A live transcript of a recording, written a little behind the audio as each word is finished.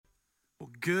Well,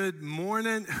 good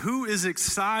morning. Who is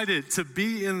excited to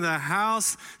be in the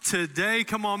house today?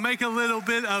 Come on, make a little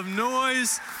bit of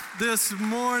noise this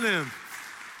morning.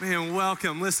 Man,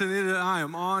 welcome. Listen, I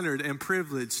am honored and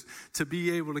privileged to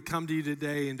be able to come to you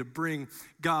today and to bring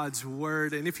God's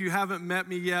word. And if you haven't met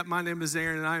me yet, my name is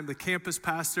Aaron, and I am the campus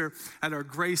pastor at our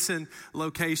Grayson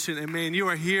location. And man, you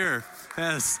are here.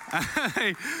 Yes,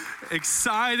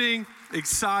 exciting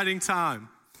time.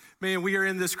 Man, we are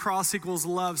in this Cross Equals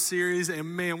Love series, and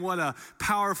man, what a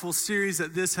powerful series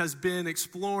that this has been,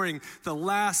 exploring the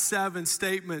last 7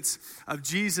 statements of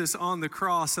Jesus on the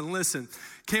cross. And listen,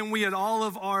 can we at all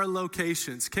of our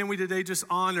locations, can we today just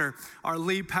honor our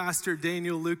lead pastor,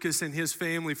 Daniel Lucas, and his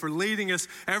family for leading us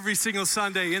every single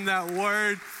Sunday in that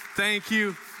word? Thank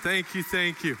you.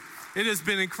 It has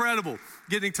been incredible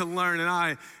getting to learn, and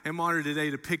I am honored today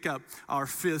to pick up our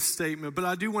 5th statement. But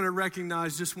I do want to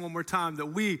recognize just one more time that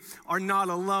we are not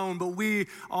alone, but we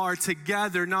are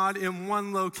together, not in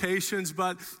 1 location,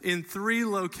 but in 3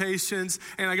 locations.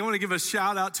 And I want to give a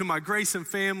shout out to my Grayson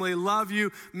family. Love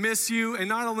you, miss you, and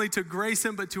not only to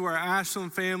Grayson, but to our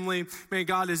Ashland family. Man,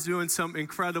 God is doing some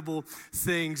incredible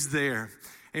things there.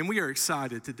 And we are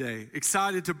excited today,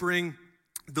 excited to bring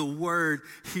the word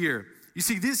here. You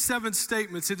see, these 7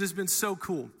 statements, it has been so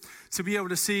cool to be able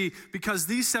to see, because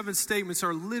these 7 statements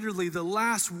are literally the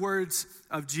last words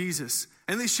of Jesus,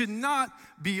 and they should not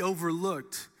be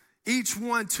overlooked. Each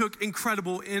one took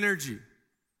incredible energy.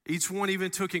 Each one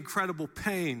even took incredible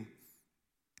pain,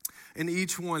 and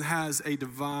each one has a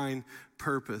divine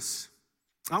purpose.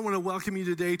 I want to welcome you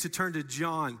today to turn to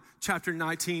John chapter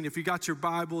 19. If you got your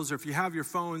Bibles or if you have your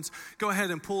phones, go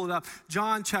ahead and pull it up.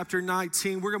 John chapter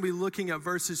 19, we're going to be looking at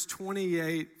verses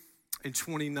 28 and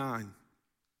 29.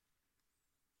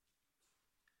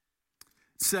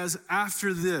 It says,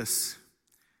 after this,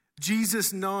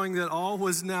 Jesus, knowing that all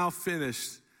was now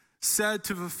finished, said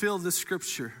to fulfill the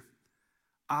scripture,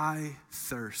 I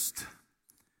thirst.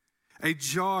 A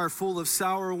jar full of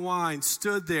sour wine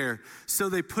stood there, so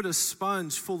they put a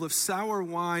sponge full of sour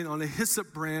wine on a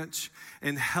hyssop branch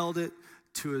and held it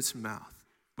to his mouth.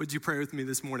 Would you pray with me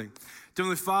this morning?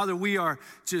 Heavenly Father, we are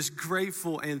just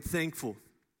grateful and thankful,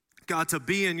 God, to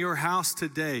be in your house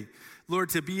today. Lord,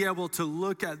 to be able to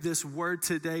look at this word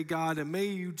today, God, and may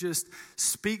you just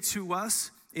speak to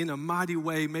us in a mighty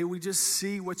way. May we just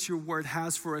see what your word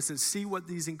has for us and see what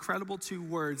these incredible 2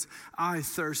 words, I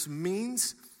thirst,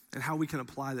 means, and how we can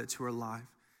apply that to our life.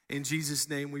 In Jesus'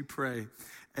 name we pray,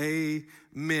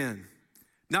 amen.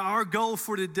 Now, our goal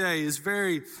for today is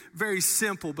very, very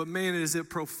simple, but man, is it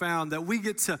profound that we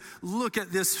get to look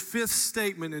at this 5th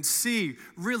statement and see,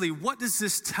 really, what does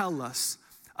this tell us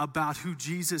about who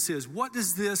Jesus is? What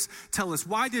does this tell us?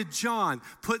 Why did John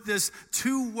put this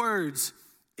 2 words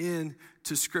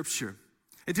into Scripture?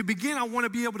 And to begin, I want to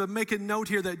be able to make a note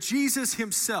here that Jesus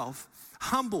himself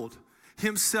humbled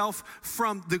himself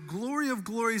from the glory of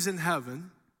glories in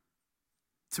heaven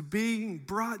to being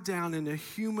brought down in a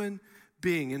human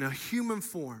being, in a human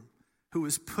form, who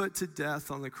was put to death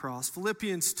on the cross.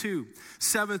 Philippians 2,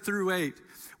 7 through 8,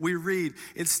 we read,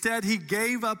 instead he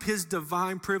gave up his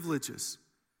divine privileges.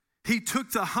 He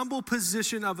took the humble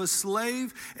position of a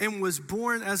slave and was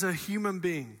born as a human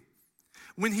being.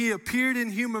 When he appeared in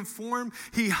human form,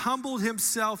 he humbled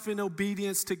himself in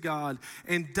obedience to God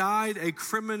and died a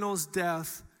criminal's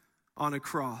death on a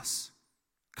cross.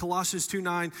 Colossians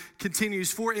 2:9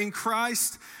 continues, for in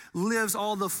Christ lives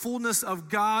all the fullness of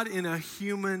God in a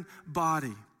human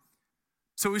body.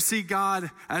 So we see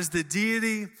God as the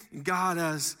deity and God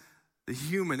as the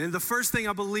human. And the first thing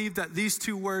I believe that these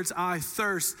 2 words, I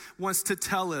thirst, wants to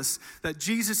tell us, that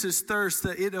Jesus' thirst,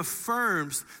 that it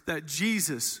affirms that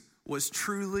Jesus was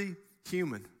truly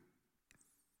human.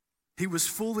 He was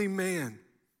fully man.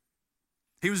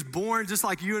 He was born just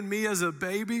like you and me as a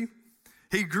baby.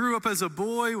 He grew up as a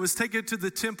boy, was taken to the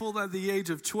temple at the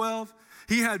age of 12.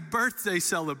 He had birthday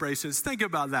celebrations. Think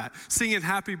about that, singing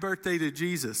happy birthday to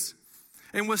Jesus,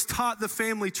 and was taught the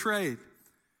family trade.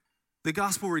 The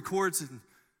gospel records and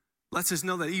lets us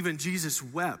know that even Jesus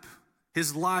wept.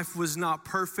 His life was not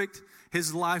perfect.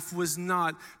 His life was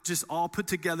not just all put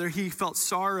together. He felt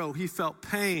sorrow. He felt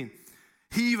pain.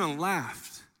 He even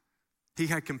laughed. He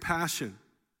had compassion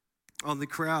on the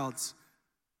crowds.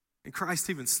 And Christ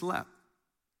even slept.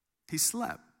 He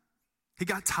slept. He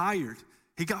got tired.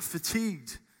 He got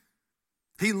fatigued.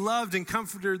 He loved and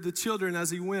comforted the children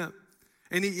as he went.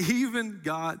 And he even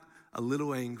got a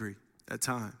little angry at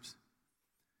times.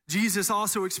 Jesus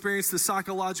also experienced the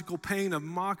psychological pain of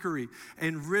mockery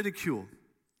and ridicule.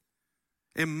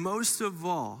 And most of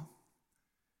all,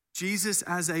 Jesus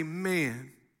as a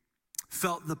man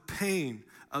felt the pain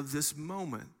of this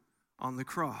moment on the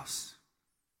cross.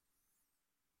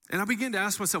 And I began to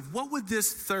ask myself, what would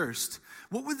this thirst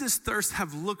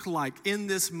have looked like in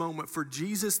this moment for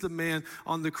Jesus, the man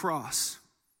on the cross?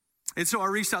 And so I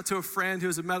reached out to a friend who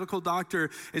was a medical doctor,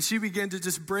 and she began to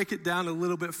just break it down a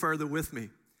little bit further with me.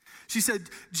 She said,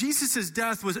 Jesus'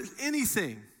 death was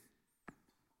anything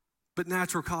but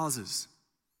natural causes.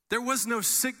 There was no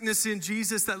sickness in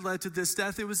Jesus that led to this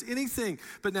death. It was anything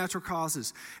but natural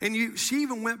causes. And she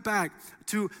even went back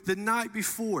to the night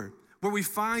before, where we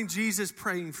find Jesus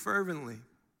praying fervently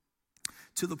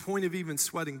to the point of even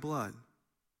sweating blood.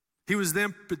 He was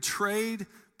then betrayed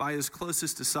by his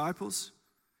closest disciples.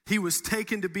 He was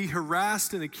taken to be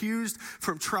harassed and accused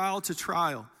from trial to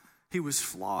trial. He was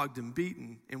flogged and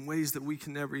beaten in ways that we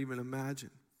can never even imagine.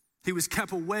 He was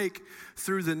kept awake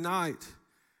through the night.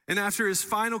 And after his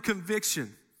final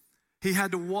conviction, he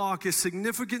had to walk a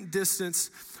significant distance,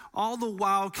 all the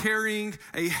while carrying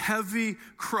a heavy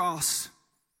cross,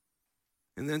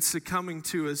 and then succumbing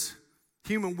to his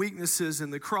human weaknesses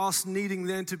and the cross needing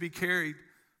then to be carried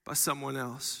by someone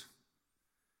else.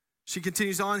 She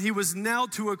continues on, he was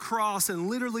nailed to a cross and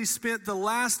literally spent the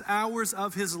last hours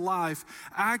of his life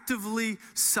actively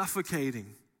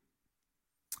suffocating.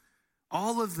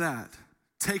 All of that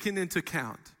taken into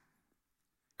account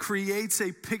creates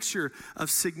a picture of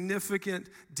significant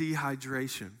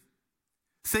dehydration.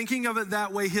 Thinking of it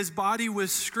that way, his body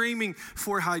was screaming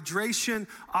for hydration,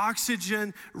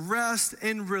 oxygen, rest,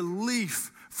 and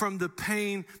relief from the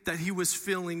pain that he was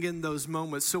feeling in those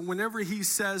moments. So whenever he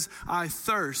says, I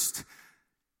thirst,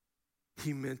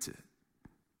 he meant it.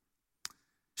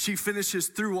 She finishes,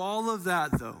 through all of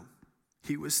that, though,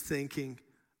 he was thinking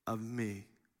of me.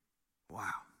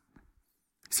 Wow.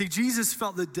 See, Jesus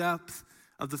felt the depth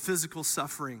of the physical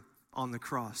suffering on the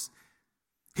cross.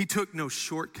 He took no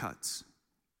shortcuts.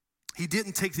 He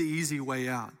didn't take the easy way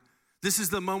out. This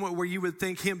is the moment where you would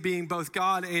think him being both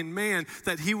God and man,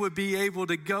 that he would be able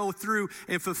to go through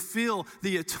and fulfill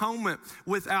the atonement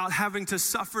without having to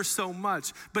suffer so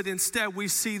much. But instead, we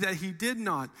see that he did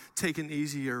not take an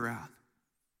easier route.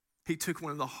 He took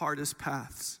one of the hardest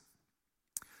paths.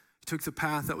 He took the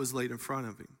path that was laid in front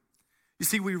of him. You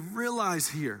see, we realize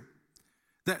here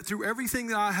that through everything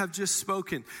that I have just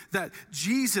spoken, that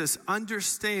Jesus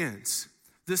understands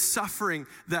the suffering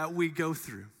that we go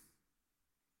through.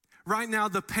 Right now,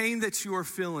 the pain that you are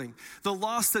feeling, the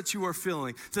loss that you are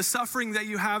feeling, the suffering that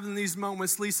you have in these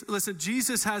moments, listen,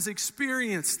 Jesus has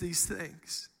experienced these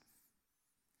things.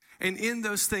 And in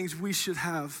those things, we should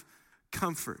have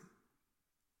comfort.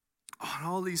 On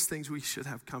all these things, we should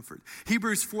have comfort.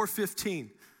 Hebrews 4:15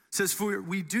 says, for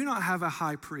we do not have a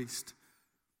high priest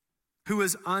who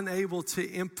is unable to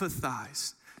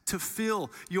empathize, to feel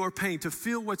your pain, to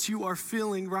feel what you are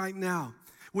feeling right now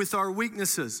with our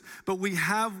weaknesses. But we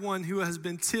have one who has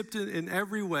been tempted in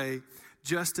every way,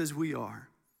 just as we are.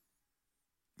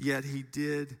 Yet he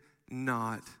did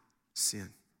not sin.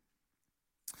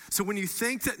 So when you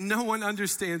think that no one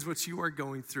understands what you are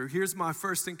going through, here's my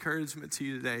first encouragement to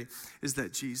you today, is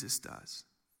that Jesus does.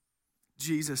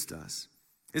 Jesus does.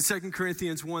 In 2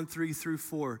 Corinthians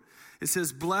 1:3-4, it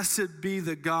says, blessed be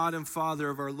the God and Father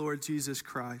of our Lord Jesus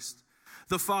Christ,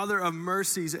 the Father of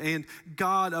mercies and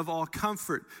God of all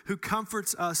comfort, who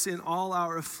comforts us in all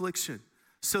our affliction,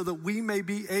 so that we may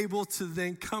be able to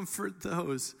then comfort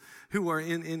those who are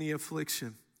in any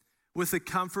affliction, with the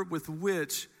comfort with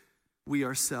which we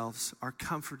ourselves are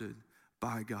comforted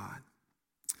by God.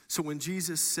 So when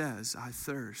Jesus says, I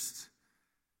thirst,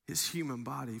 his human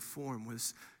body form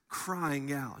was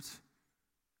crying out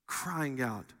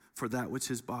for that which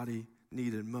his body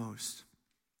needed most.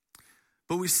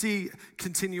 But we see,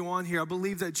 continue on here, I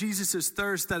believe that Jesus'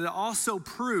 thirst, that it also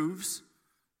proves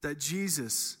that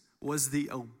Jesus was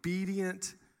the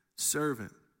obedient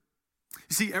servant.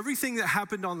 You see, everything that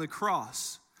happened on the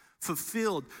cross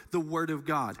fulfilled the word of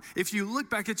God. If you look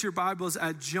back at your Bibles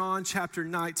at John chapter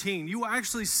 19, you will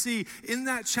actually see in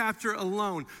that chapter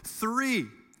alone 3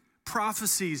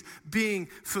 prophecies being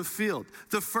fulfilled.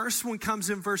 The first one comes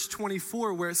in verse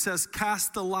 24 where it says,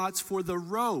 cast the lots for the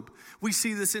robe. We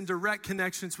see this in direct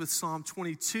connections with Psalm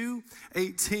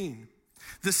 22:18.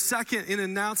 The second, in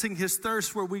announcing his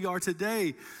thirst where we are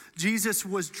today, Jesus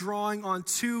was drawing on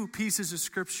 2 pieces of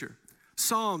scripture.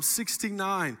 Psalm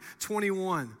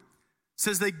 69:21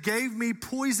 says, they gave me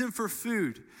poison for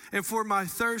food, and for my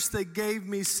thirst they gave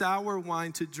me sour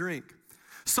wine to drink.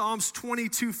 Psalms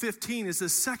 22:15 is the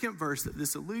second verse that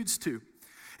this alludes to.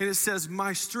 And it says,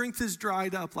 my strength is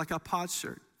dried up like a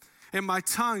potsherd, and my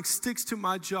tongue sticks to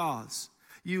my jaws.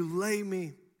 You lay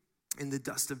me in the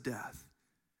dust of death.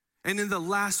 And in the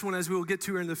last one, as we will get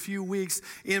to in a few weeks,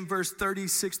 in verse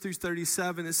 36 through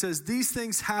 37, it says, these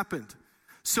things happened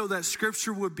so that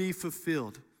scripture would be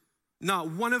fulfilled.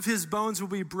 Not one of his bones will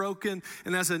be broken.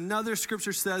 And as another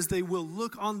scripture says, they will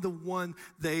look on the one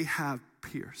they have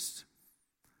pierced.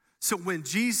 So when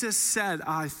Jesus said,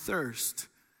 I thirst,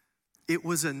 it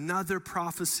was another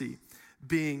prophecy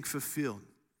being fulfilled.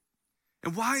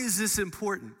 And why is this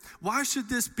important? Why should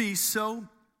this be so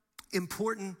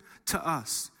important to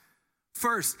us?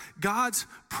 First, God's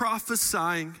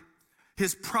prophesying,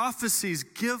 his prophecies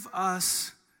give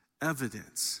us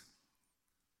evidence.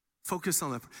 Focus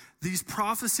on that. These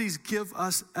prophecies give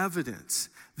us evidence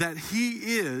that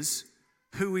he is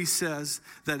who he says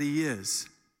that he is.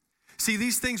 See,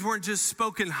 these things weren't just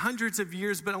spoken hundreds of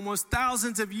years, but almost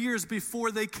thousands of years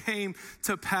before they came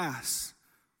to pass.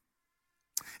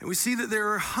 And we see that there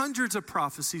are hundreds of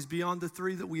prophecies beyond the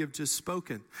three that we have just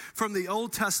spoken from the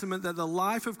Old Testament that the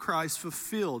life of Christ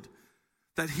fulfilled,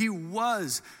 that he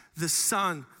was the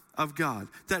Son of God,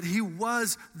 that he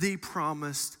was the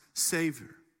promised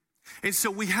Savior. And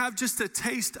so we have just a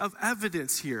taste of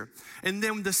evidence here. And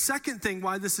then the second thing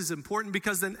why this is important,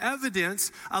 because then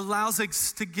evidence allows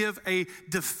us to give a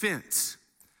defense.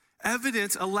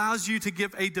 Evidence allows you to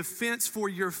give a defense for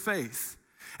your faith.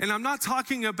 And I'm not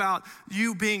talking about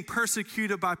you being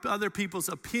persecuted by other people's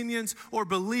opinions or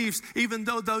beliefs, even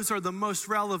though those are the most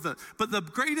relevant. But the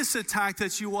greatest attack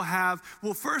that you will have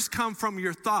will first come from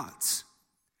your thoughts.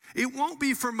 It won't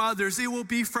be from others, it will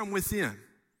be from within.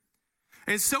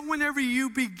 And so whenever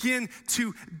you begin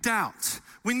to doubt,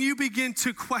 when you begin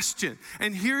to question,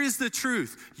 and here is the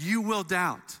truth, you will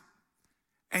doubt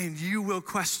and you will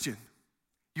question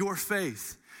your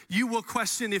faith. You will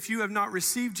question if you have not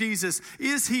received Jesus,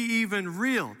 is he even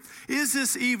real? Is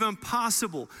this even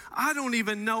possible? I don't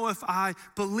even know if I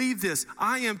believe this.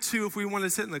 I am too, if we want to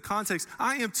sit in the context,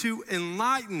 I am too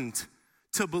enlightened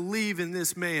to believe in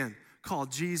this man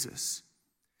called Jesus.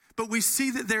 But we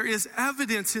see that there is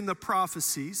evidence in the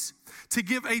prophecies to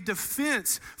give a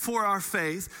defense for our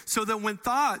faith so that when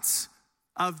thoughts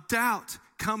of doubt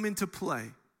come into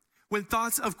play, when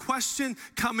thoughts of question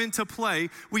come into play,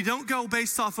 we don't go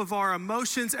based off of our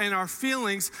emotions and our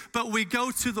feelings, but we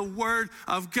go to the Word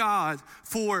of God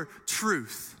for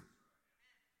truth.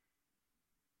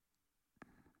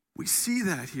 We see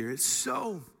that here. It's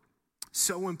so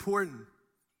important.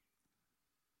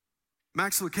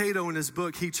 Max Lucado, in his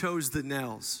book, he chose the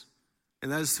nails.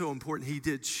 And that is so important. He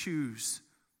did choose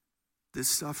this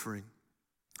suffering.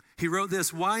 He wrote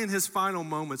this, why in his final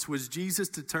moments was Jesus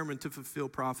determined to fulfill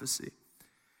prophecy?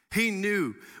 He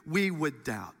knew we would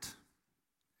doubt.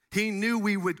 He knew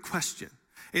we would question.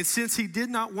 And since he did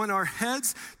not want our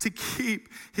heads to keep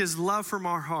his love from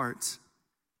our hearts,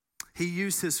 he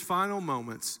used his final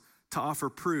moments to offer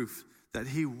proof that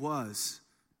he was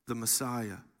the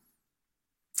Messiah.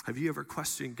 Have you ever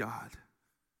questioned God?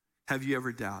 Have you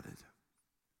ever doubted?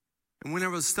 And when I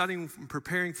was studying and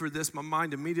preparing for this, my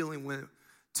mind immediately went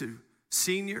to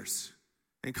seniors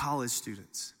and college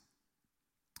students.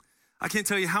 I can't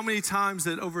tell you how many times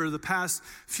that over the past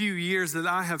few years that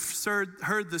I have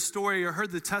heard the story or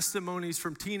heard the testimonies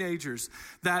from teenagers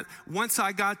that once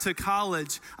I got to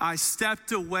college, I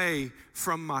stepped away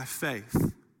from my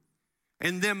faith.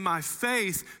 And then my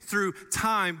faith through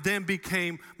time then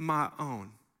became my own.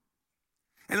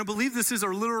 And I believe this is a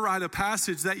little rite of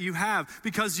passage that you have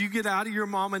because you get out of your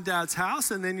mom and dad's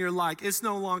house and then you're like, it's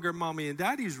no longer mommy and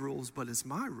daddy's rules, but it's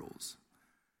my rules.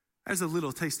 There's a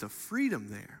little taste of freedom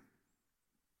there.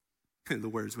 In the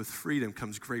words, with freedom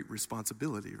comes great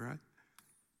responsibility, right?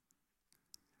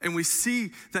 And we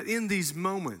see that in these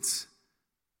moments,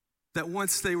 that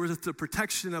once they were at the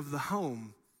protection of the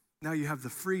home, now you have the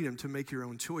freedom to make your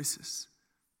own choices.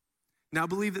 Now I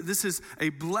believe that this is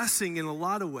a blessing in a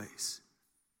lot of ways,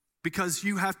 because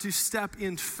you have to step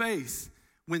in faith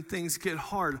when things get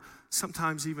hard,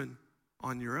 sometimes even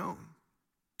on your own.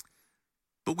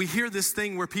 But we hear this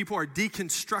thing where people are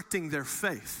deconstructing their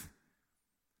faith.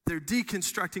 They're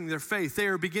deconstructing their faith. They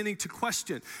are beginning to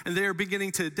question and they are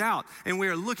beginning to doubt. And we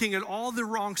are looking at all the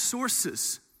wrong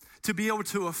sources to be able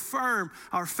to affirm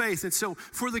our faith. And so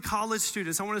for the college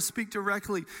students, I want to speak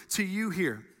directly to you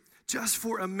here. Just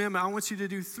for a minute, I want you to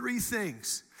do three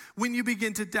things. When you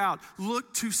begin to doubt,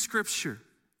 look to Scripture.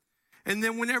 And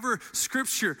then whenever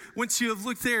Scripture, once you have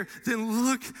looked there, then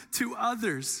look to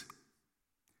others.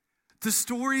 The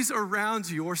stories around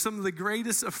you are some of the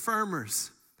greatest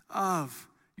affirmers of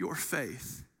your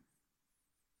faith.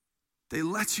 They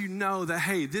let you know that,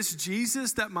 hey, this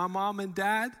Jesus that my mom and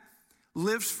dad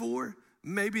lived for,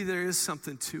 maybe there is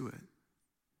something to it.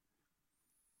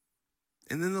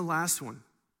 And then the last one,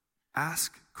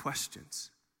 ask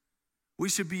questions. We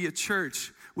should be a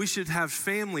church. We should have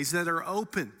families that are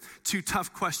open to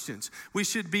tough questions. We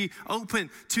should be open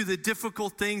to the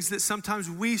difficult things that sometimes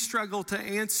we struggle to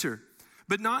answer,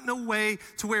 but not in a way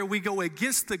to where we go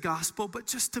against the gospel, but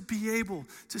just to be able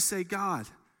to say, God,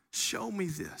 show me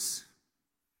this.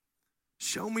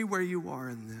 Show me where you are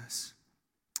in this.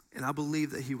 And I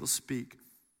believe that he will speak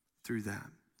through that.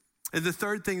 And the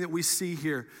third thing that we see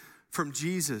here from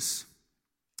Jesus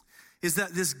is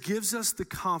that this gives us the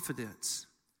confidence.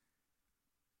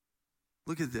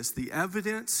 Look at this. The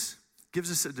evidence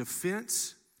gives us a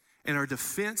defense, and our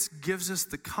defense gives us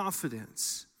the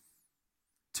confidence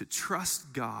to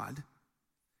trust God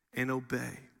and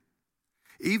obey.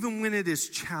 Even when it is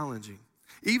challenging,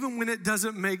 even when it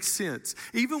doesn't make sense,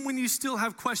 even when you still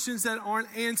have questions that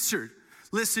aren't answered.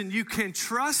 Listen, you can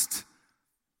trust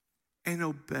and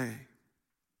obey.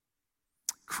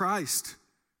 Christ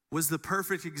was the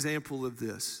perfect example of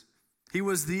this. He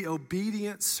was the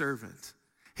obedient servant.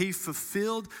 He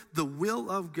fulfilled the will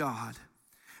of God.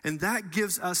 And that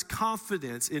gives us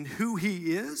confidence in who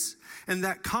he is. And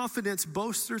that confidence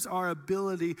bolsters our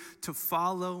ability to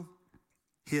follow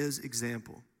his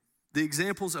example. The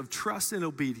examples of trust and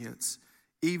obedience,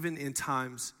 even in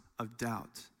times of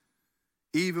doubt.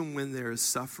 Even when there is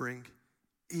suffering,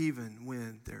 even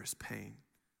when there is pain.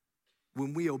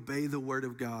 When we obey the word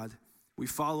of God, we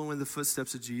follow in the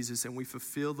footsteps of Jesus, and we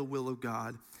fulfill the will of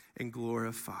God and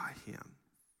glorify him.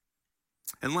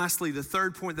 And lastly, the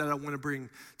third point that I want to bring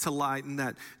to light, in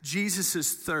that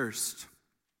Jesus' thirst,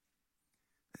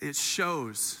 it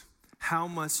shows how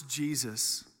much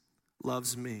Jesus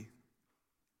loves me.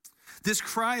 This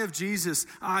cry of Jesus,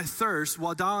 I thirst,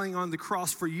 while dying on the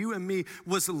cross for you and me,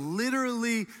 was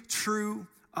literally true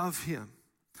of him.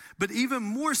 But even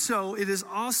more so, it is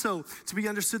also to be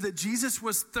understood that Jesus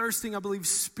was thirsting, I believe,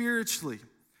 spiritually.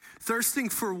 Thirsting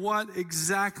for what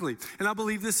exactly? And I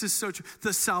believe this is so true.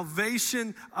 The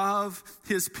salvation of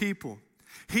his people.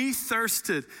 He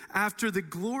thirsted after the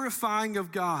glorifying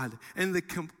of God and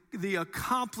the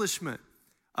accomplishment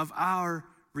of our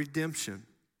redemption.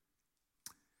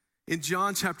 In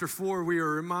John chapter 4, we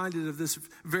are reminded of this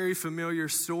very familiar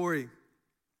story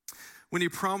when he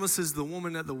promises the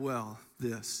woman at the well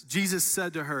this. Jesus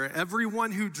said to her,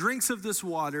 everyone who drinks of this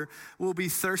water will be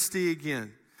thirsty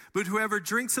again. But whoever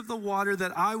drinks of the water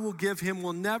that I will give him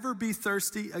will never be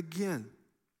thirsty again.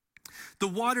 The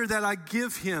water that I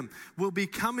give him will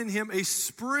become in him a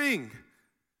spring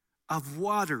of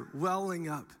water welling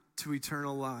up to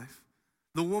eternal life.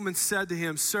 The woman said to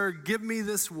him, Sir, give me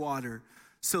this water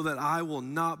so that I will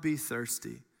not be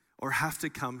thirsty or have to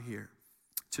come here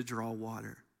to draw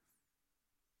water.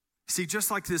 See,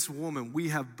 just like this woman, we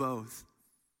have both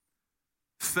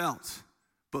felt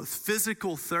both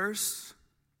physical thirst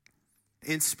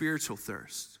and spiritual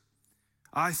thirst.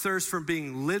 I thirst from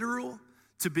being literal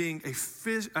to being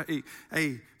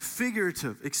a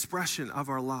figurative expression of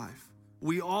our life.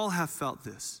 We all have felt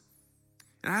this.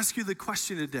 And I ask you the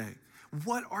question today,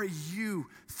 what are you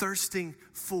thirsting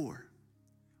for?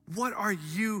 What are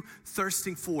you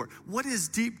thirsting for? What is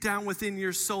deep down within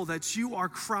your soul that you are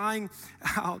crying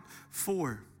out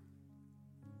for?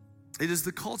 It is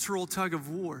the cultural tug of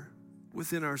war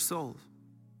within our souls.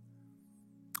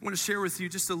 I want to share with you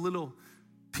just a little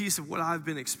piece of what I've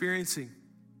been experiencing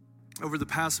over the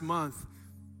past month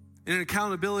in an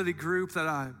accountability group that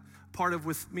I'm part of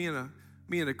with me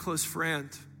and a close friend.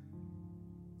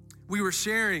 We were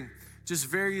sharing just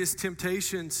various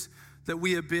temptations that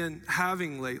we have been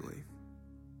having lately.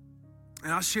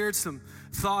 And I shared some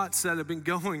thoughts that have been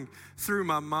going through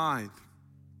my mind.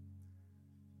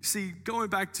 See, going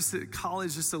back to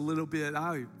college just a little bit,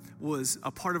 I was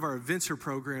a part of our adventure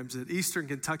programs at Eastern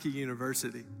Kentucky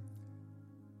University.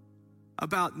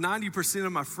 About 90%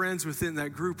 of my friends within that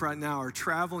group right now are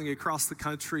traveling across the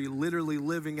country, literally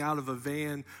living out of a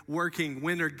van, working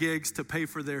winter gigs to pay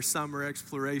for their summer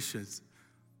explorations.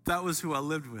 That was who I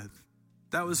lived with.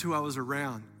 That was who I was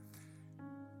around.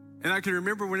 And I can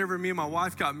remember whenever me and my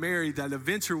wife got married, that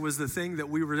adventure was the thing that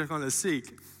we were going to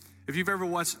seek. If you've ever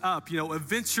watched Up,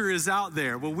 adventure is out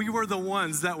there. Well, we were the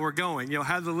ones that were going,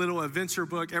 had the little adventure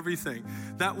book, everything.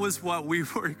 That was what we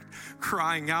were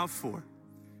crying out for.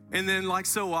 And then, like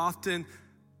so often,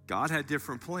 God had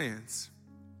different plans.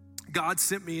 God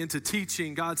sent me into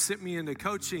teaching. God sent me into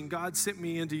coaching. God sent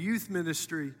me into youth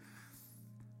ministry.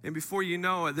 And before you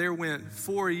know it, there went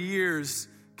 4 years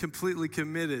completely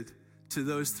committed to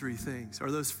those three things,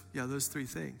 those three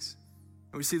things.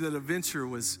 And we see that adventure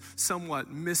was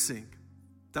somewhat missing.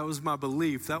 That was my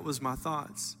belief. That was my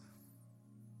thoughts.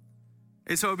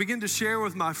 And so I began to share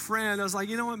with my friend. I was like,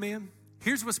 you know what, man?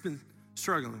 Here's what's been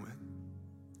struggling with.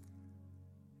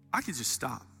 I could just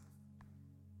stop.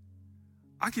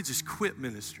 I could just quit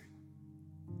ministry.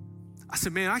 I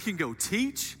said, man, I can go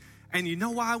teach. And you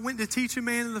know why I went to teaching,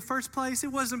 man, in the first place?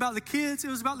 It wasn't about the kids. It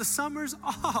was about the summers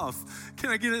off. Can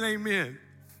I get an amen?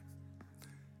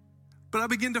 But I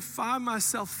began to find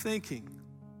myself thinking,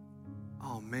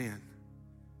 oh, man,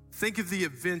 think of the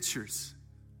adventures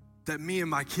that me and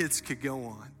my kids could go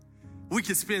on. We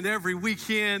could spend every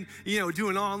weekend,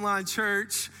 doing online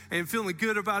church and feeling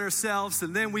good about ourselves.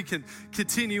 And then we can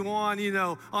continue on,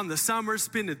 on the summer,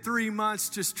 spending 3 months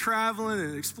just traveling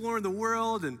and exploring the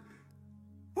world. And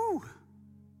whoo,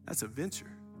 that's a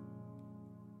venture.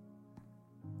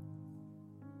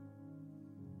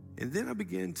 And then I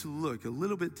began to look a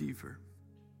little bit deeper.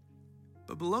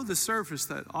 But below the surface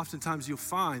that oftentimes you'll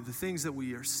find, the things that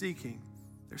we are seeking,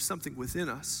 there's something within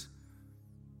us.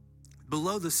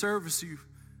 Below the surface, you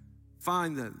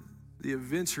find that the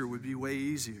adventure would be way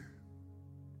easier.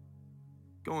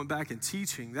 Going back and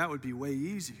teaching, that would be way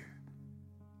easier.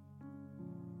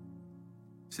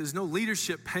 It says no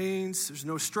leadership pains, there's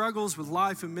no struggles with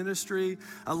life and ministry,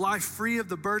 a life free of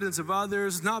the burdens of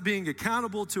others, not being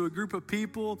accountable to a group of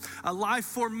people, a life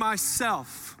for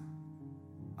myself,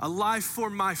 a life for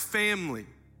my family.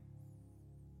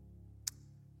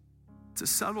 It's a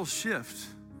subtle shift.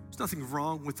 There's nothing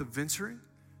wrong with adventuring.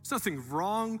 There's nothing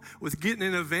wrong with getting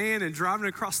in a van and driving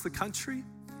across the country.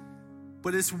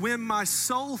 But it's when my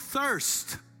soul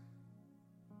thirsts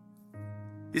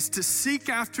is to seek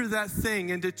after that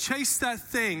thing and to chase that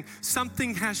thing,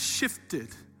 something has shifted.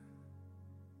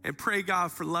 And pray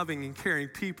God for loving and caring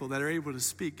people that are able to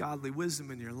speak godly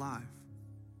wisdom in your life.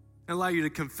 And allow you to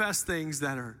confess things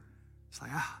that are, it's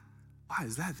like, why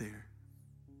is that there?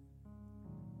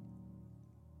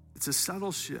 It's a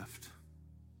subtle shift.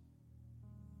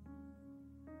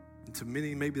 And to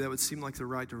many, maybe that would seem like the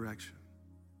right direction.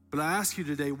 But I ask you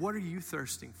today, what are you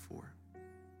thirsting for?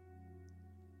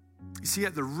 You see,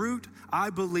 at the root, I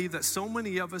believe that so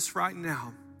many of us right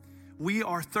now, we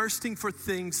are thirsting for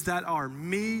things that are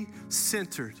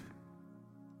me-centered.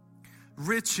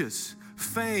 Riches,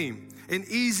 fame, an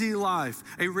easy life,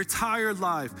 a retired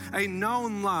life, a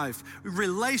known life,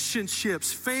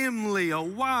 relationships, family, a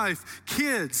wife,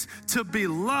 kids, to be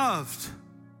loved.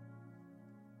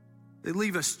 They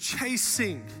leave us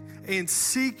chasing and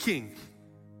seeking.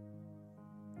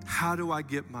 How do I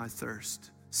get my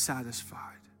thirst satisfied?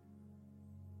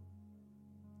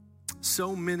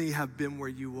 So many have been where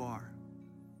you are,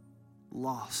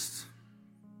 lost.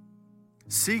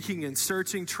 Seeking and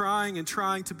searching, trying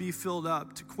to be filled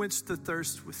up, to quench the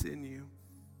thirst within you.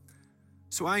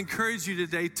 So I encourage you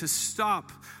today to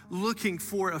stop looking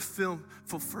for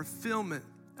fulfillment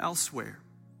elsewhere.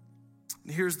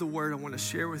 And here's the word I want to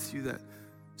share with you that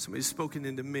somebody's spoken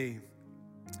into me.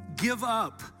 Give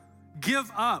up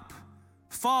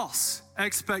false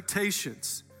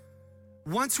expectations.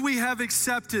 Once we have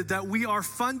accepted that we are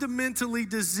fundamentally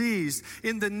diseased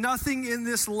in that nothing in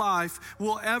this life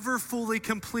will ever fully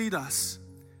complete us,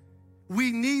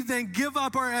 we need then give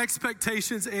up our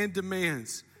expectations and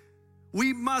demands.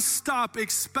 We must stop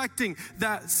expecting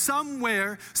that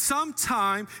somewhere,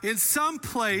 sometime, in some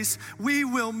place, we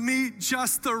will meet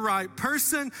just the right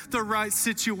person, the right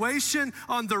situation,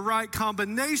 on the right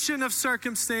combination of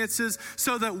circumstances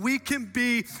so that we can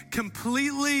be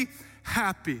completely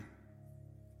happy.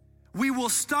 We will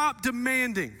stop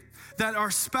demanding that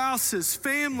our spouses,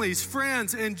 families,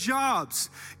 friends, and jobs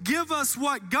give us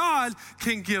what God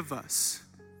can give us.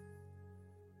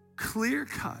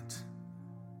 Clear-cut,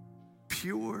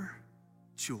 pure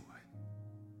joy.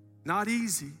 Not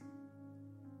easy,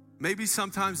 maybe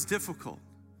sometimes difficult,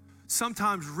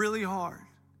 sometimes really hard,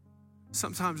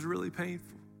 sometimes really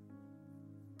painful.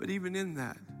 But even in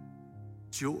that,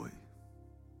 joy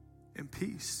and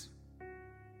peace.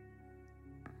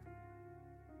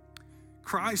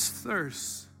 Christ's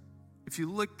thirst, if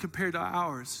you look compared to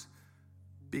ours,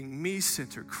 being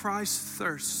me-centered, Christ's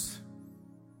thirst,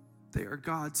 they are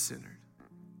God-centered.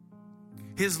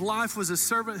 His life was a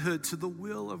servanthood to the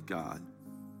will of God.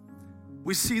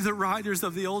 We see the writers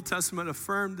of the Old Testament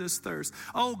affirm this thirst.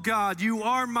 Oh God, you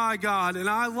are my God, and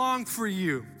I long for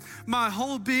you. My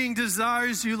whole being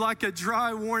desires you like a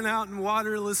dry, worn out, and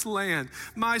waterless land.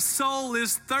 My soul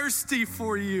is thirsty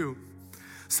for you.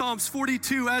 Psalms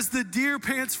 42, as the deer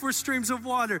pants for streams of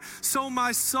water, so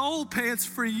my soul pants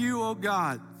for you, O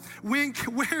God.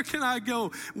 Where can I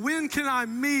go? When can I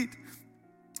meet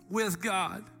with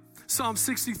God? Psalm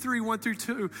 63,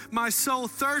 1-2. My soul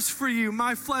thirsts for you.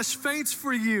 My flesh faints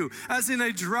for you, as in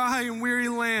a dry and weary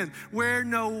land where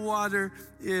no water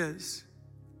is.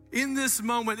 In this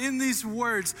moment, in these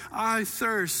words, I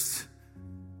thirst.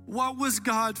 What was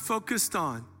God focused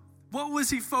on? What was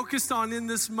he focused on in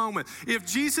this moment? If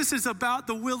Jesus is about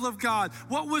the will of God,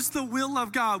 what was the will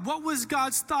of God? What was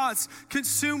God's thoughts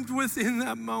consumed with in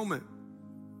that moment?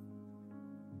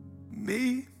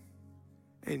 Me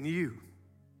and you.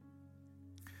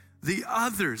 The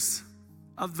others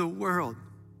of the world.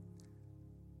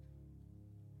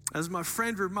 As my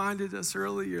friend reminded us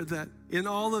earlier, that in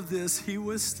all of this, he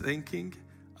was thinking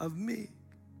of me.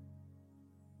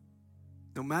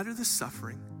 No matter the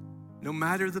suffering, no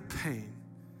matter the pain,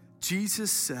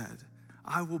 Jesus said,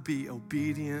 I will be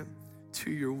obedient to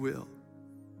your will.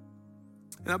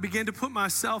 And I began to put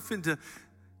myself into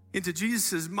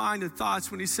Jesus' mind and thoughts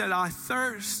when he said, I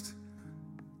thirst.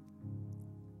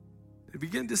 I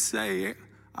began to say,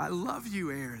 I love you,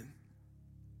 Aaron.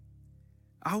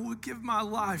 I will give my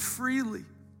life freely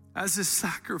as a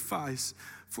sacrifice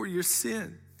for your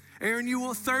sin. Aaron, you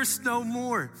will thirst no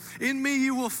more. In me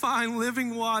you will find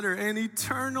living water and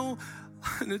eternal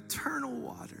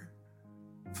water,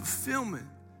 fulfillment,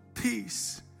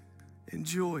 peace, and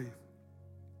joy.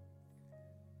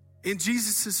 In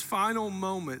Jesus' final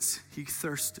moments, he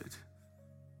thirsted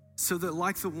so that,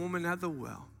 like the woman at the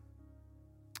well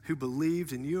who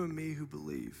believed, and you and me who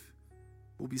believe,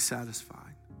 will be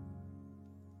satisfied.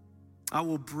 I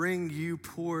will bring you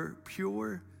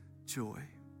pure joy.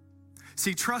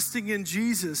 See, trusting in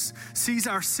Jesus sees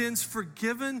our sins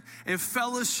forgiven and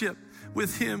fellowship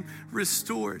with him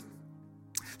restored.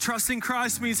 Trusting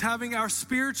Christ means having our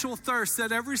spiritual thirst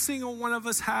that every single one of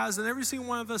us has and every single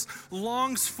one of us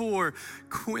longs for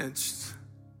quenched.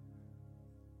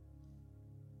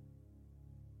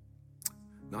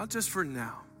 Not just for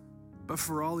now, but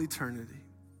for all eternity.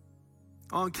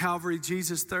 On Calvary,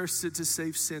 Jesus thirsted to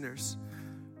save sinners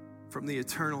from the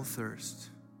eternal thirst.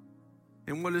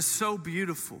 And what is so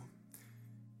beautiful,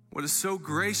 what is so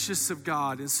gracious of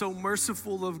God and so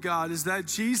merciful of God is that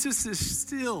Jesus is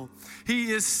still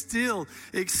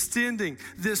extending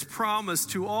this promise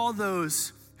to all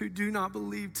those who do not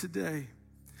believe today.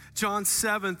 John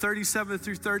 7:37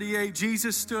 through 38,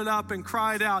 Jesus stood up and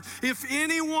cried out, if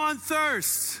anyone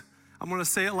thirsts, I'm going to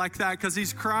say it like that because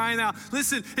he's crying out.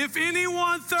 Listen, if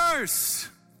anyone thirsts,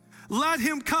 let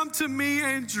him come to me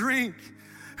and drink.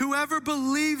 Whoever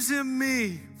believes in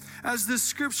me, as the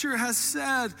scripture has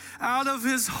said, out of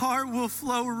his heart will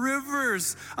flow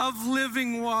rivers of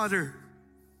living water.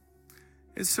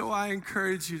 And so I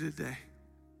encourage you today.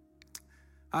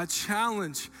 I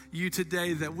challenge you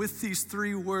today that with these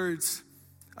three words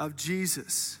of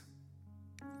Jesus,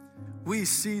 we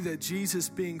see that Jesus,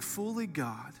 being fully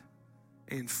God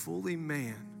and fully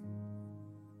man,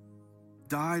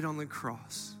 died on the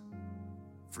cross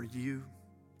for you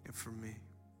and for me.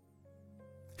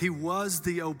 He was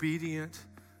the obedient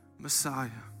Messiah.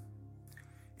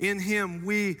 In him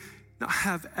we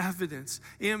have evidence.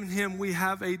 In him we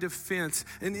have a defense.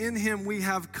 And in him we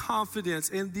have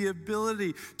confidence and the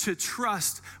ability to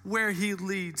trust where he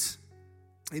leads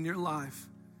in your life.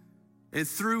 And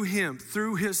through him,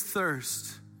 through his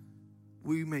thirst,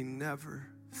 we may never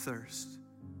thirst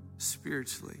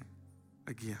spiritually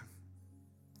again.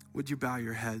 Would you bow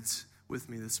your heads with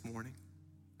me this morning?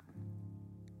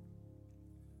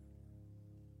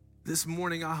 This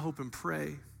morning, I hope and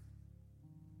pray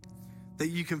that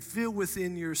you can feel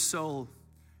within your soul,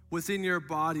 within your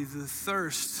body, the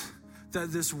thirst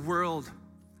that this world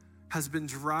has been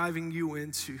driving you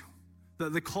into,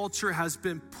 that the culture has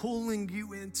been pulling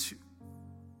you into.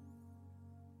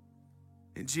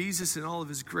 And Jesus, in all of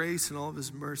his grace and all of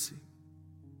his mercy,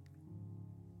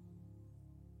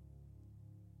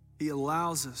 he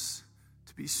allows us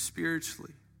to be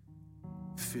spiritually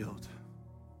filled.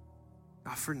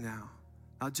 Not for now,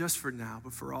 not just for now,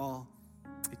 but for all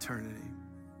eternity.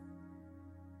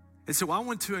 And so I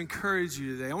want to encourage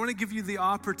you today. I want to give you the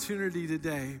opportunity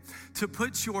today to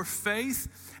put your faith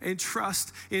and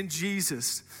trust in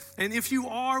Jesus. And if you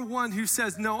are one who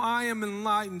says, no, I am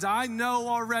enlightened, I know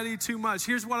already too much,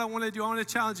 here's what I want to do. I want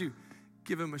to challenge you.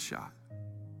 Give him a shot.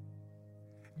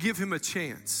 Give him a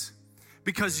chance.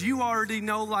 Because you already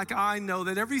know, like I know,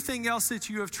 that everything else that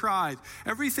you have tried,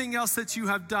 everything else that you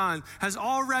have done has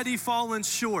already fallen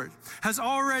short, has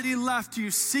already left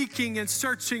you seeking and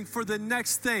searching for the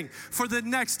next thing, for the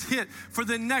next hit, for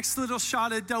the next little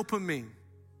shot of dopamine.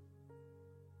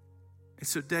 And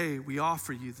so today, we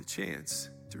offer you the chance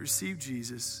to receive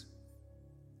Jesus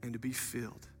and to be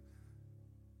filled,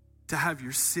 to have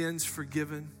your sins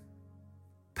forgiven,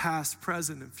 past,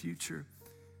 present, and future,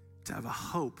 to have a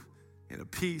hope and a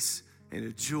peace and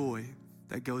a joy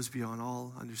that goes beyond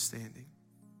all understanding.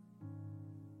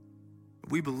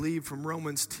 We believe from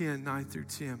Romans 10, 9 through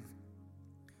 10,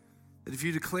 that if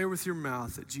you declare with your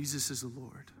mouth that Jesus is the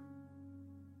Lord,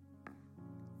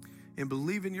 and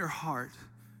believe in your heart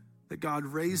that God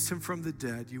raised him from the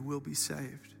dead, you will be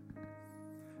saved.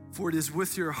 For it is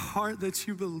with your heart that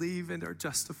you believe and are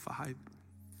justified.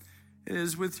 It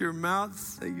is with your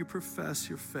mouth that you profess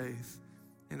your faith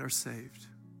and are saved.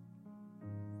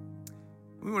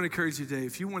 We want to encourage you today,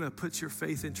 if you want to put your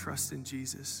faith and trust in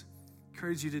Jesus, I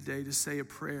encourage you today to say a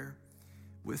prayer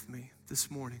with me this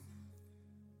morning.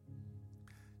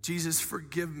 Jesus,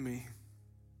 forgive me.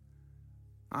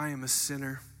 I am a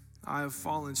sinner. I have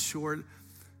fallen short.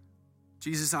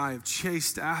 Jesus, I have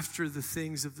chased after the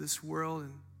things of this world,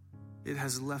 and it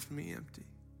has left me empty.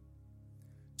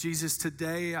 Jesus,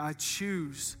 today I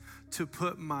choose to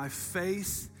put my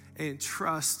faith and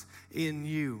trust in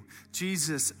you.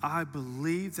 Jesus, I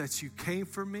believe that you came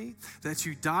for me, that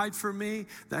you died for me,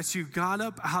 that you got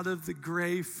up out of the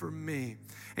grave for me.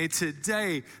 And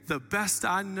today, the best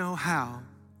I know how,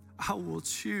 I will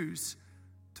choose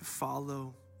to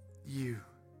follow you.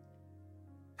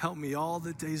 Help me all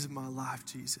the days of my life,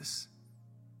 Jesus,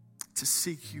 to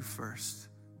seek you first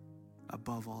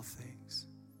above all things.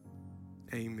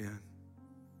 Amen.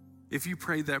 If you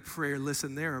prayed that prayer,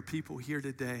 listen, there are people here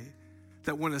today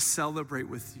that want to celebrate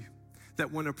with you,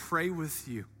 that want to pray with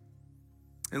you.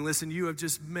 And listen, you have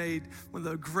just made one of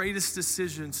the greatest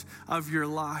decisions of your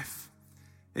life.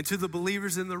 And to the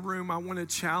believers in the room, I want to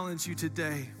challenge you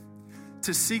today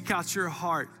to seek out your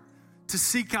heart, to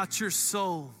seek out your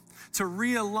soul, to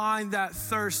realign that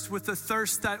thirst with the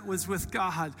thirst that was with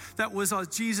God, that was on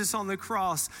Jesus on the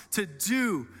cross, to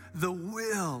do the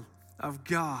will of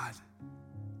God.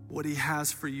 What he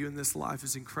has for you in this life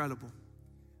is incredible,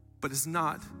 but it's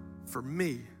not for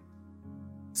me.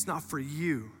 It's not for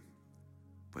you,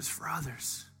 but it's for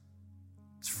others.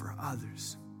 It's for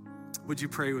others. Would you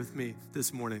pray with me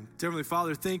this morning? Dear Heavenly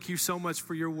Father, thank you so much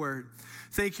for your word.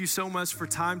 Thank you so much for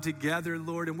time together,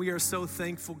 Lord. And we are so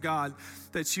thankful, God,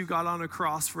 that you got on a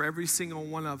cross for every single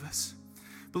one of us.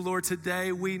 But Lord,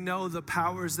 today we know the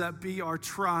powers that be are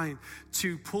trying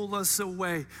to pull us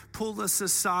away, pull us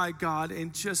aside, God,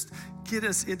 and just get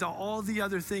us into all the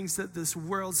other things that this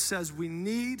world says we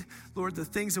need. Lord, the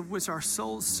things of which our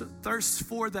souls thirst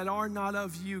for that are not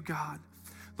of you, God.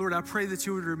 Lord, I pray that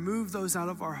you would remove those out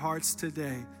of our hearts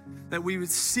today, that we would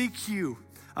seek you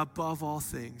above all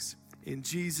things. In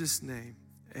Jesus' name,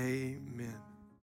 amen.